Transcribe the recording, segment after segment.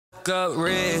Up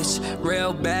rich,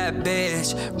 real bad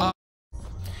bitch.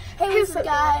 Hey, what's up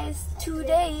guys?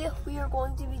 Today we are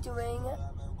going to be doing,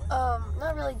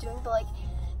 not really doing, but like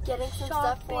getting some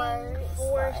stuff for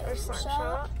our slime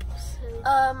shop.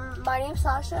 My name's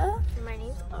Sasha. And my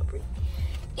name's Aubrey.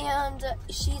 And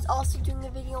she's also doing a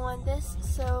video on this,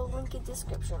 so link in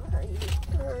description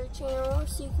her channel,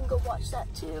 so you can go watch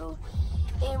that too.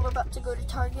 And we're about to go to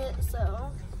Target,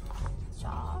 so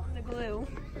Jaw. The glue.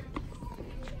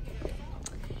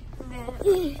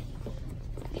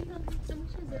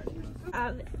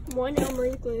 One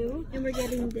Elmer's glue, and we're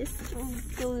getting this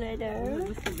glitter.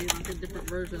 This could be like a different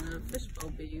version of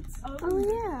fishbowl beads. Oh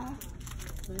yeah.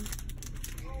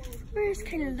 We're just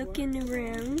kind of looking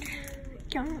around.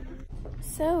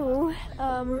 So,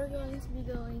 we're going to be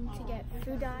going to get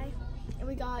food dye, and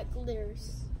we got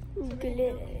glitters.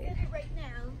 Glitter. Right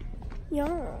now.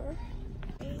 Yeah.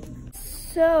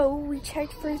 So we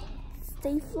checked for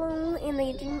Stapler, and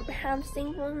they didn't have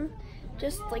Stapler,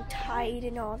 just like Tide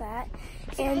and all that.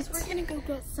 And we're gonna go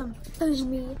get some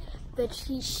foamy, the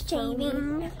cheap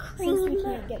shaving cream. Since we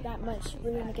can't get that much,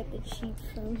 we're gonna get the cheap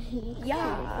foamy.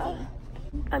 Yeah.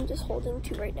 I'm just holding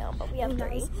 2 right now, but we have 3.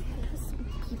 There's some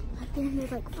people out there and they're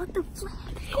like, what the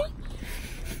fuck?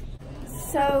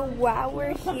 So while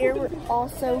we're here, we're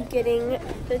also getting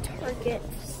the Target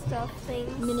stuff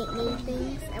things. Minute Maid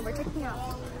things, and we're taking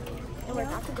out. And we're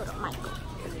about to go to Michael.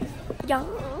 Yeah.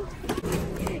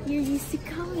 You used to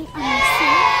call me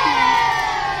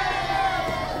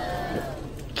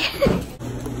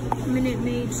Minute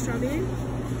Maid strawberry.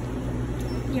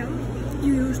 Yeah.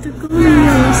 You used to call me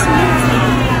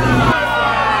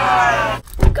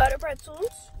Got our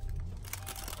pretzels.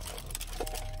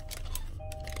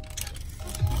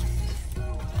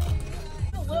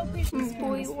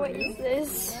 Boy, what is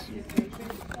this?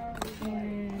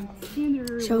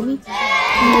 Show me.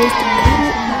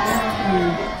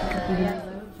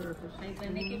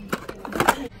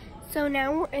 So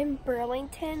now we're in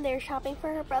Burlington. They're shopping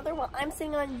for her brother while I'm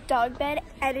sitting on dog bed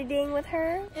editing with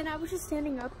her. And I was just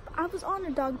standing up. I was on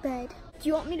a dog bed. Do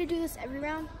you want me to do this every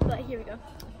round? But here we go.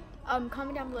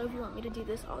 Comment down below if you want me to do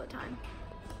this all the time.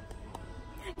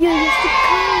 Yeah, yes,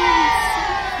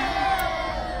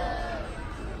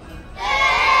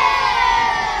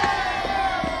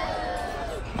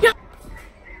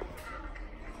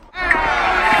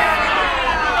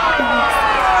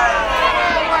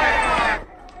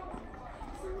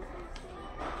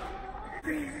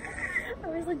 I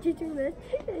was like doing this,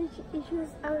 and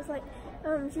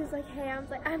she was like, hey, I was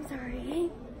like, I'm sorry.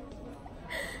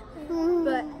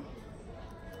 But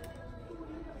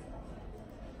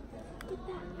get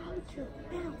that out your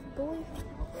mouth, boy.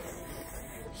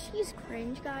 she's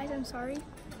cringe, guys. I'm sorry.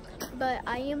 But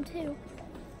I am too.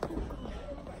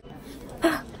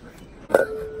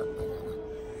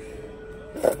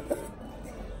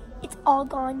 It's all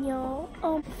gone, y'all.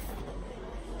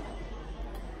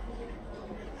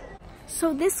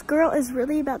 So this girl is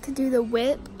really about to do the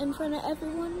whip in front of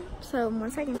everyone. So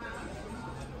 1 second.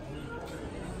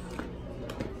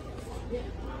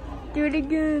 Do it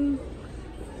again.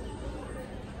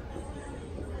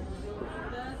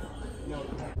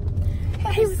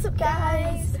 Hey, what's up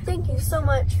guys? Thank you so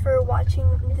much for watching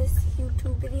this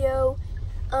YouTube video.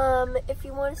 If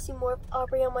you want to see more of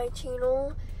Aubrey on my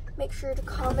channel, make sure to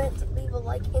comment, leave a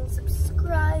like, and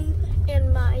subscribe.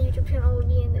 And my YouTube channel will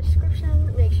be in the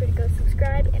description. Make sure to go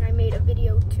subscribe. And I made a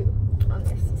video too on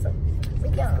this. So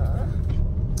Yeah.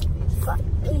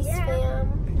 Peace,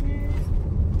 fam.